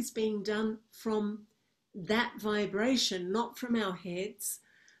work is being done from that vibration, not from our heads,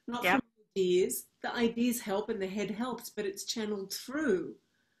 not from ideas. The ideas help and the head helps, but it's channeled through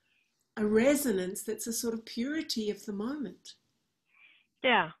a resonance that's a sort of purity of the moment.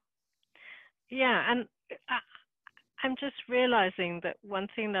 Yeah. And I'm just realizing that one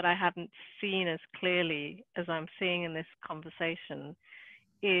thing that I hadn't seen as clearly as I'm seeing in this conversation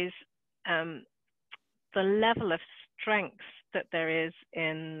is the level of strength that there is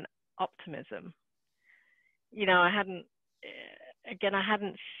in optimism. I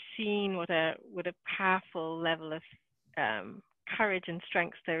hadn't seen what a powerful level of courage and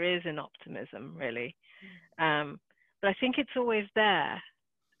strength there is in optimism, really. But I think it's always there.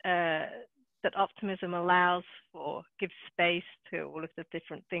 That optimism allows for, gives space to all of the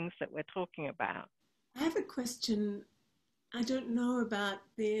different things that we're talking about. I have a question. I don't know about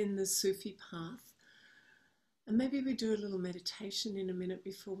in the Sufi path, and maybe we do a little meditation in a minute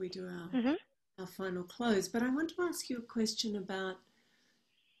before we do our final close. But I want to ask you a question about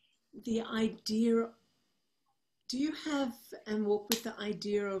the idea. Do you have and walk with the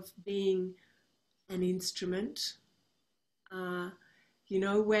idea of being an instrument?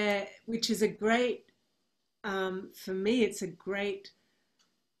 Which is a great, for me, it's a great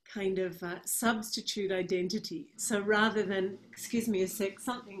kind of substitute identity. So rather than, excuse me a sec,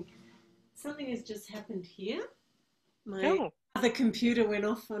 something has just happened here. My other computer went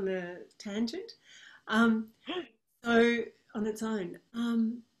off on a tangent. So on its own.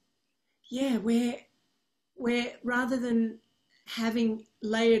 Where rather than having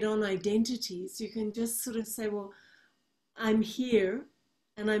layered on identities, you can just sort of say, well, I'm here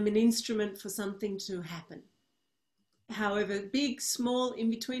and I'm an instrument for something to happen. However big, small, in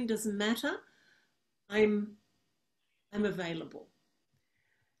between, doesn't matter. I'm available.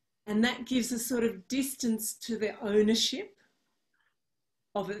 And that gives a sort of distance to the ownership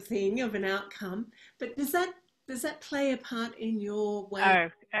of a thing, of an outcome. But does that play a part in your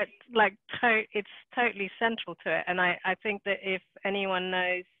way? It's totally central to it. And I think that if anyone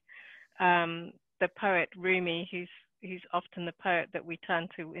knows the poet Rumi, who's often the poet that we turn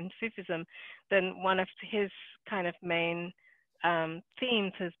to in Sufism, then one of his kind of main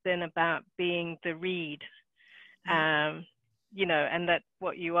themes has been about being the reed, and that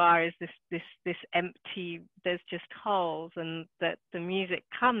what you are is this empty, there's just holes, and that the music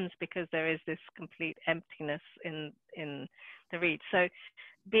comes because there is this complete emptiness in the reed. So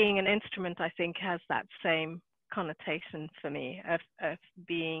being an instrument, I think, has that same connotation for me of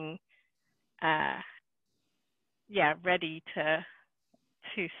being ready to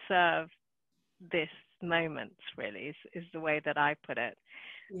serve this moment, really, is the way that I put it.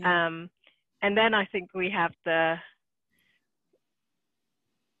 And then I think we have the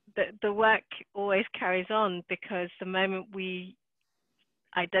work always carries on, because the moment we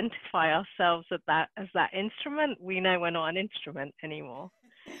identify ourselves as that instrument, we know we're not an instrument anymore.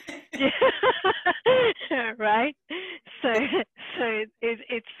 Right? So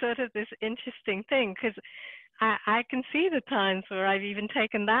it's sort of this interesting thing, because I can see the times where I've even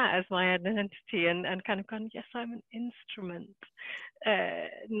taken that as my identity and kind of gone, yes, I'm an instrument.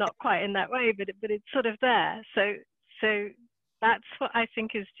 Not quite in that way, but it's sort of there. So that's what I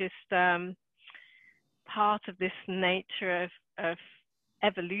think is just part of this nature of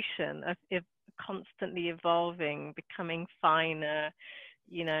evolution, of constantly evolving, becoming finer,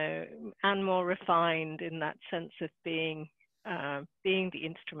 and more refined in that sense of being the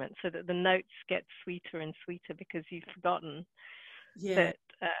instrument, so that the notes get sweeter and sweeter because you've forgotten that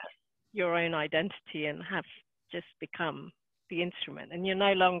your own identity and have just become the instrument, and you're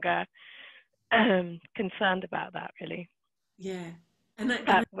no longer concerned about that, really. Yeah.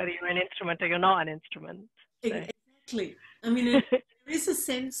 Whether you're an instrument or you're not an instrument. So. Exactly. I mean, there is a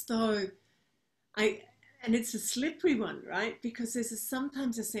sense, though, and it's a slippery one, right? Because there's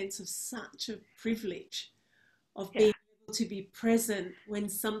sometimes a sense of such a privilege of being able to be present when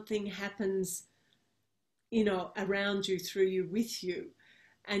something happens, around you, through you, with you,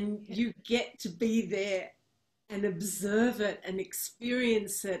 and you get to be there and observe it and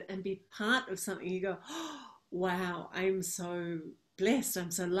experience it and be part of something. You go, oh, wow, I'm so blessed,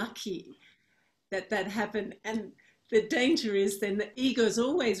 I'm so lucky that happened. And the danger is then the ego's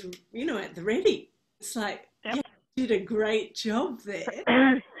always, at the ready. It's like, you did a great job there.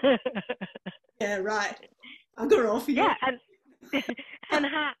 Yeah, right. I got off you. Yeah, and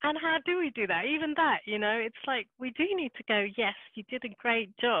how do we do that? Even that, it's like we do need to go, yes, you did a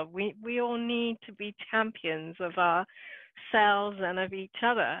great job. We all need to be champions of ourselves and of each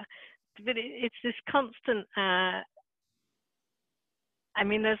other. But it's this constant, there's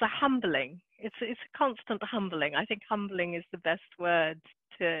a humbling. It's a constant humbling. I think humbling is the best word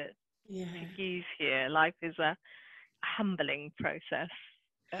to use here. Life is a humbling process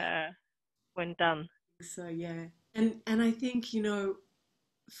when done. So, yeah. And I think,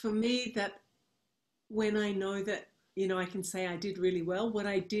 for me, that when I know that, I can say I did really well, what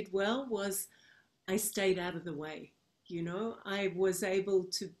I did well was I stayed out of the way. I was able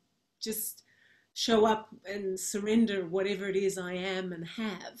to just show up and surrender whatever it is I am and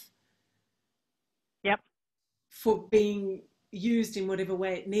have. Yep. For being used in whatever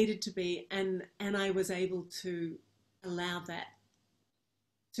way it needed to be. And I was able to allow that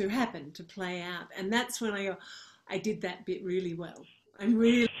to happen, to play out. And that's when I go, I did that bit really well. I'm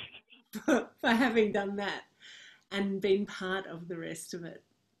really for having done that and been part of the rest of it.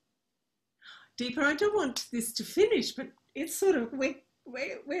 Deepa, I don't want this to finish, but it's sort of, we're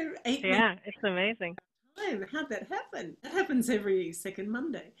 8 minutes. Yeah, it's amazing. Time. How'd that happen? That happens every second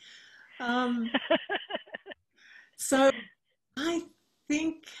Monday. So I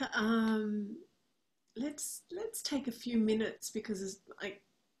think let's take a few minutes, because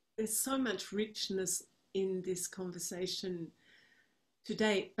there's so much richness in this conversation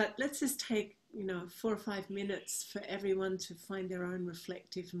today. But let's just take 4 or 5 minutes for everyone to find their own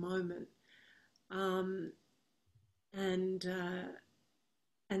reflective moment, and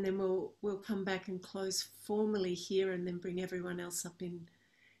then we'll come back and close formally here, and then bring everyone else up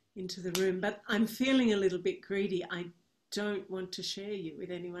into the room. But I'm feeling a little bit greedy. I don't want to share you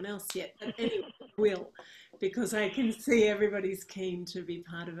with anyone else yet, but anyway, I will, because I can see everybody's keen to be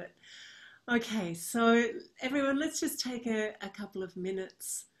part of it. Okay, so everyone, let's just take a couple of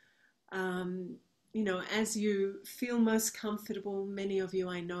minutes. As you feel most comfortable. Many of you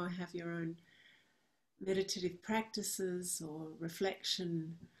I know have your own meditative practices or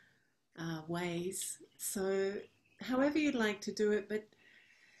reflection ways. So however you'd like to do it, but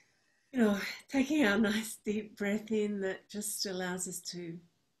taking our nice deep breath in that just allows us to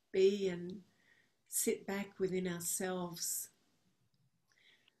be and sit back within ourselves.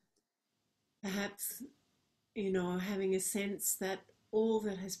 Perhaps, having a sense that all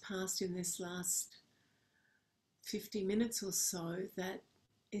that has passed in this last 50 minutes or so, that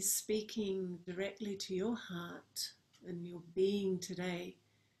is speaking directly to your heart and your being today,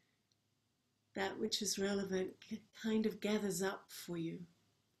 that which is relevant kind of gathers up for you,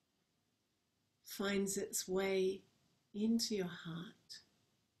 finds its way into your heart,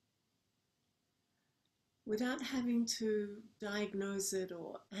 without having to diagnose it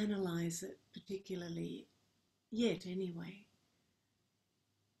or analyze it particularly yet anyway.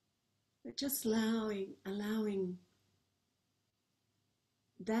 But just allowing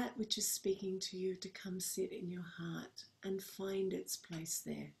that which is speaking to you to come sit in your heart and find its place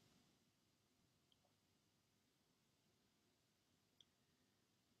there.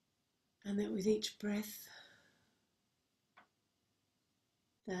 And that with each breath,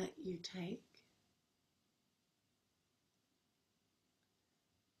 that you take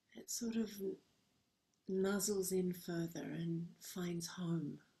that sort of nuzzles in further and finds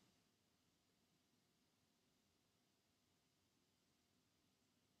home.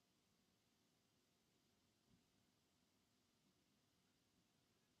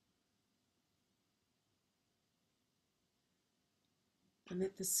 And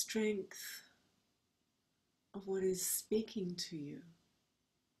that the strength of what is speaking to you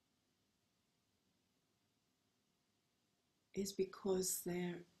is because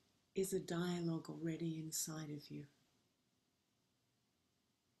there is a dialogue already inside of you.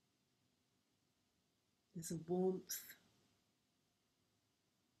 There's a warmth,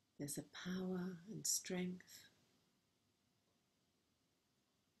 there's a power and strength.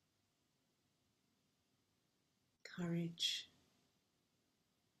 Courage.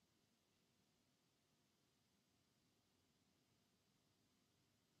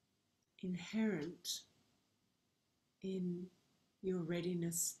 Inherent in your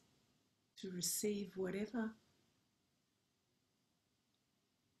readiness to receive whatever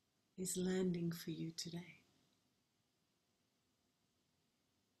is landing for you today.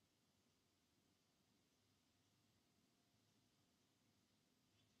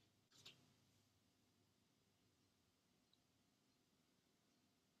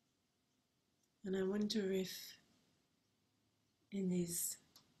 And I wonder if in these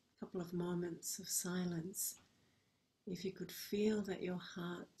couple of moments of silence, if you could feel that your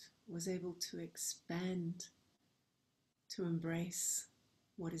heart was able to expand, to embrace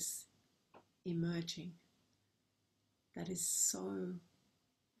what is emerging, that is so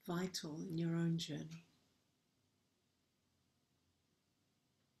vital in your own journey.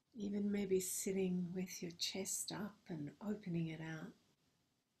 Even maybe sitting with your chest up and opening it out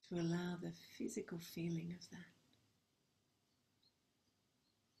to allow the physical feeling of that.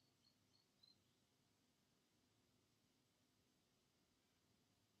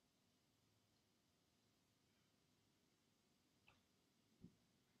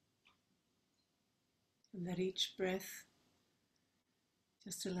 And that each breath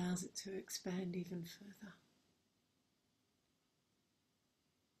just allows it to expand even further.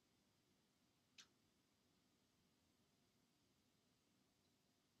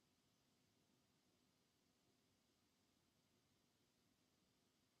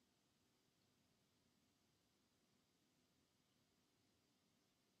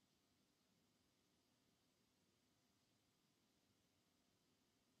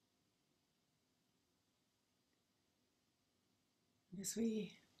 As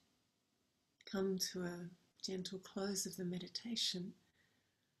we come to a gentle close of the meditation,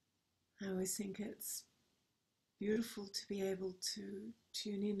 I always think it's beautiful to be able to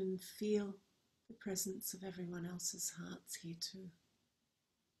tune in and feel the presence of everyone else's hearts here too.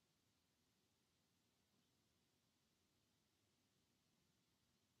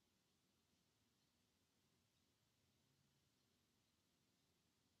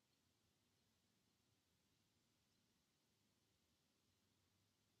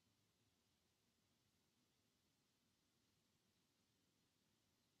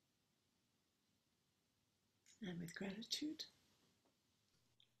 And with gratitude,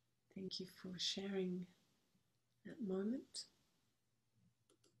 thank you for sharing that moment.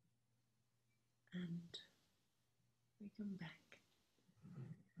 And we come back.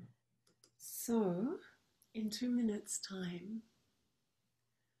 So, in 2 minutes' time,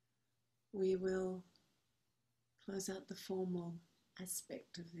 we will close out the formal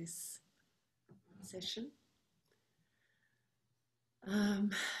aspect of this session.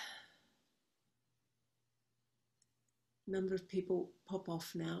 Number of people pop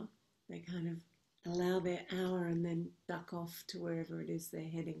off now. They kind of allow their hour and then duck off to wherever it is they're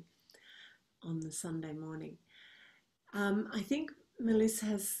heading on the Sunday morning. I think Melissa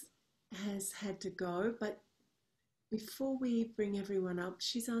has had to go, but before we bring everyone up,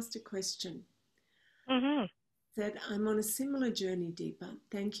 she's asked a question. Mm-hmm. Said, I'm on a similar journey, Deepa.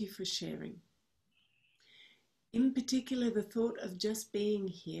 Thank you for sharing. In particular, the thought of just being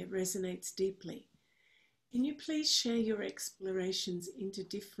here resonates deeply. Can you please share your explorations into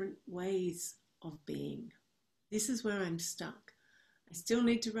different ways of being? This is where I'm stuck. I still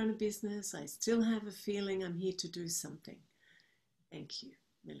need to run a business. I still have a feeling I'm here to do something. Thank you,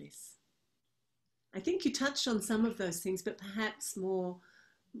 Melissa. I think you touched on some of those things, but perhaps more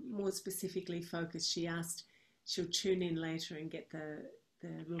specifically focused. She asked she'll tune in later and get the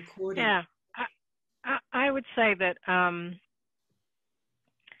recording. Yeah, I would say that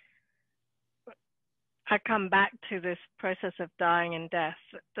I come back to this process of dying and death.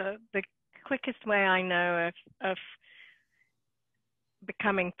 The quickest way I know of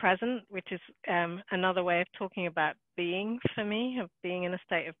becoming present, which is another way of talking about being for me, of being in a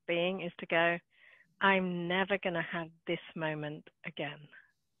state of being, is to go, I'm never going to have this moment again.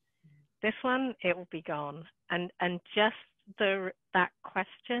 This one, it will be gone. And just that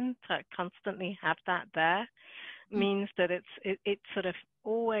question, to constantly have that there, means that it sort of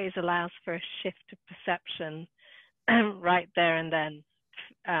always allows for a shift of perception right there and then.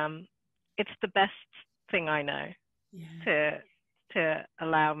 It's the best thing I know, to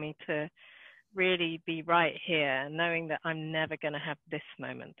allow me to really be right here, knowing that I'm never going to have this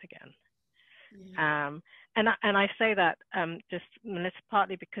moment again. And I say that just, and it's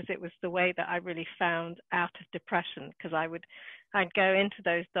partly because it was the way that I really found out of depression, because I'd go into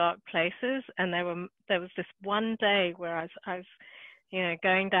those dark places, and there was this one day where I was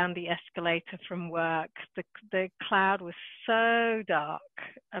going down the escalator from work. The cloud was so dark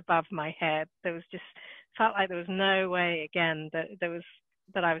above my head. There was just felt like there was no way again that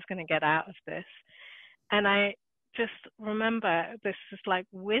I was going to get out of this. And I just remember this is like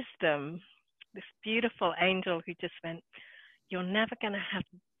wisdom, this beautiful angel who just went, you're never going to have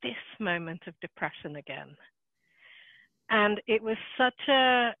this moment of depression again. And it was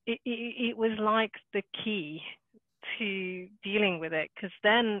it was like the key to dealing with it, because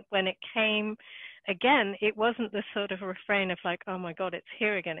then when it came again, it wasn't the sort of refrain of like, oh my God, it's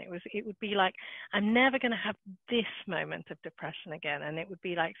here again. It would be like, I'm never going to have this moment of depression again. And it would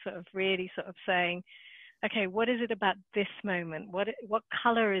be like sort of really sort of saying, okay, what is it about this moment? What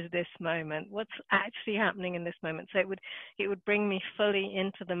color is this moment? What's actually happening in this moment? So it would bring me fully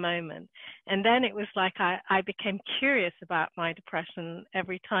into the moment. And then it was like I became curious about my depression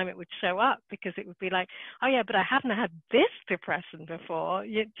every time it would show up, because it would be like, oh yeah, but I haven't had this depression before.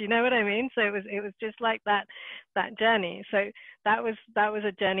 Do you know what I mean? So it was just like that journey. So that was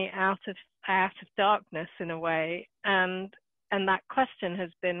a journey out of darkness in a way. And that question has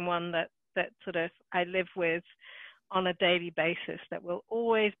been one that sort of I live with on a daily basis, that will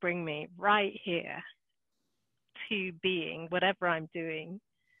always bring me right here to being. Whatever I'm doing,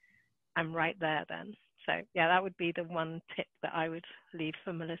 I'm right there then. So yeah, that would be the one tip that I would leave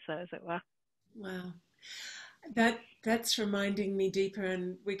for Melissa, as it were. Wow. That's reminding me, Deepa,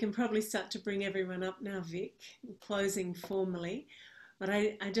 and we can probably start to bring everyone up now, Vic, closing formally. But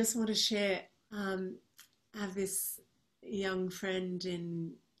I just want to share, I have this young friend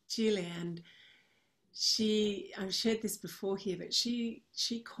in Chile, and I've shared this before here, but she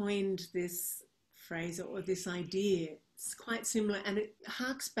coined this phrase or this idea. It's quite similar, and it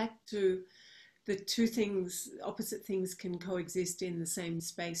harks back to the two things, opposite things can coexist in the same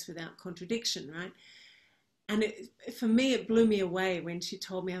space without contradiction, right? And for me, it blew me away when she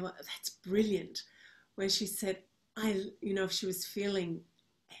told me, I went, that's brilliant, where she said, if she was feeling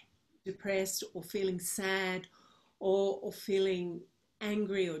depressed or feeling sad or feeling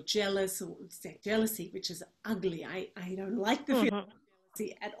angry or jealous, or jealousy, which is ugly. I don't like the feeling of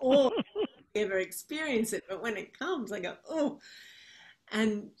jealousy at all. I ever experience it, but when it comes, I go, oh.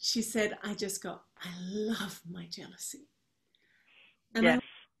 And she said, I love my jealousy. And yes.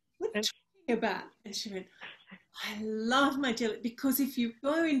 what are you talking about? And she went, I love my jealousy, because if you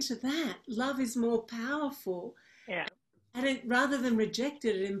go into that, love is more powerful. Yeah. And it, rather than reject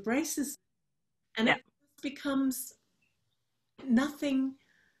it, it embraces it. And it becomes nothing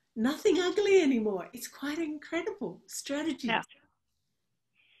ugly anymore. It's quite incredible strategy. Yeah,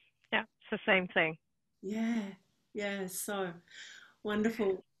 it's the same thing. Yeah, so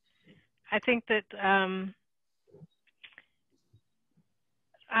wonderful. I think that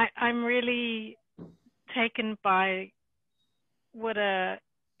I'm really taken by what a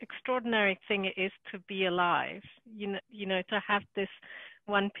extraordinary thing it is to be alive. To have this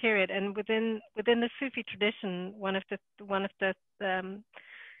one period, and within the Sufi tradition, one of the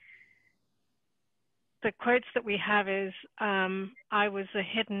quotes that we have is, I was a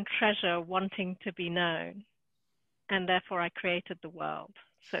hidden treasure wanting to be known, and therefore I created the world.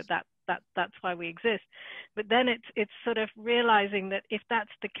 So that's why we exist. But then it's sort of realizing that if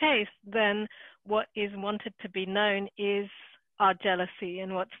that's the case, then what is wanted to be known is our jealousy,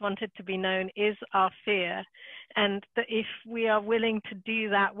 and what's wanted to be known is our fear. And that if we are willing to do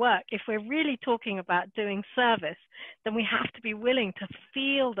that work, if we're really talking about doing service, then we have to be willing to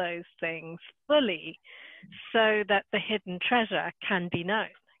feel those things fully, so that the hidden treasure can be known,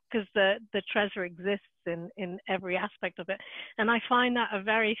 because the treasure exists in every aspect of it. And I find that a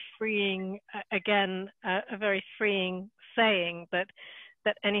very freeing, a very freeing saying, that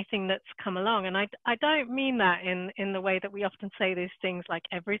anything that's come along, and I don't mean that in the way that we often say these things like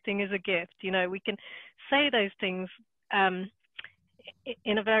everything is a gift. We can say those things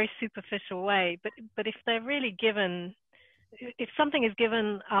in a very superficial way, but if they're really given if something is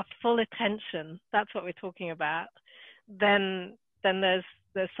given our full attention, that's what we're talking about, then there's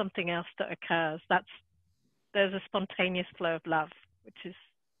something else that occurs. There's a spontaneous flow of love, which is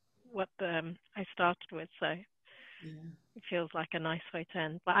what I started with. So it feels like a nice way to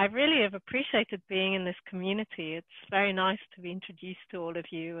end. But I really have appreciated being in this community. It's very nice to be introduced to all of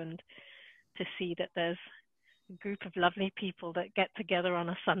you and to see that there's a group of lovely people that get together on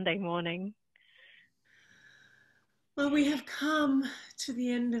a Sunday morning. Well, we have come to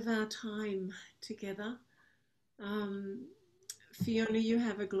the end of our time together. Fiona, you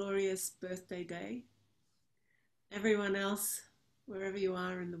have a glorious birthday day. Everyone else, wherever you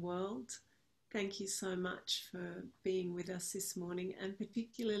are in the world, thank you so much for being with us this morning, and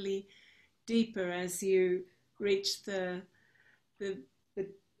particularly Deepa, as you reach the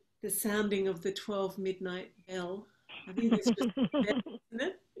sounding of the 12 midnight bell. I think it's just a bell, isn't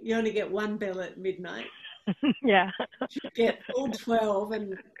it? You only get one bell at midnight. Yeah. You get all 12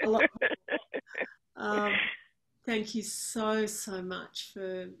 and a lot more. Thank you so much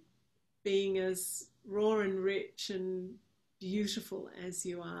for being as raw and rich and beautiful as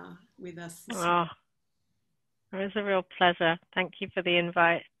you are with us this morning. It was a real pleasure. Thank you for the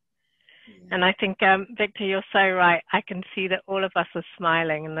invite. Yeah. And I think, Victor, you're so right. I can see that all of us are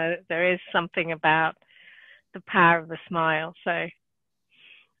smiling, and there is something about the power of the smile. So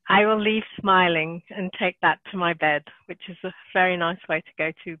I will leave smiling and take that to my bed, which is a very nice way to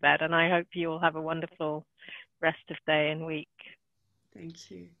go to bed. And I hope you all have a wonderful rest of day and week.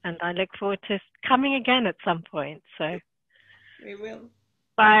 Thank you. And I look forward to coming again at some point. So we will.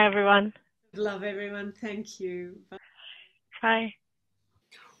 Bye, everyone. Love everyone. Thank you. Bye. Bye.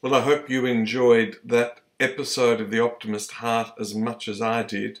 Well, I hope you enjoyed that episode of The Optimist Heart as much as I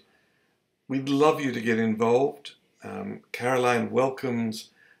did. We'd love you to get involved. Caroline welcomes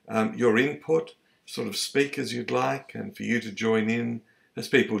your input, sort of speakers you'd like, and for you to join in as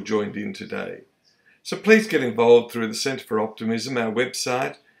people joined in today. So please get involved through the Centre for Optimism. Our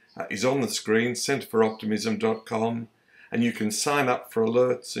website is on the screen, centreforoptimism.com, and you can sign up for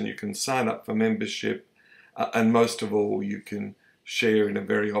alerts and you can sign up for membership, and most of all, you can share in a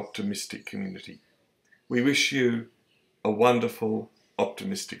very optimistic community. We wish you a wonderful,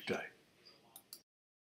 optimistic day.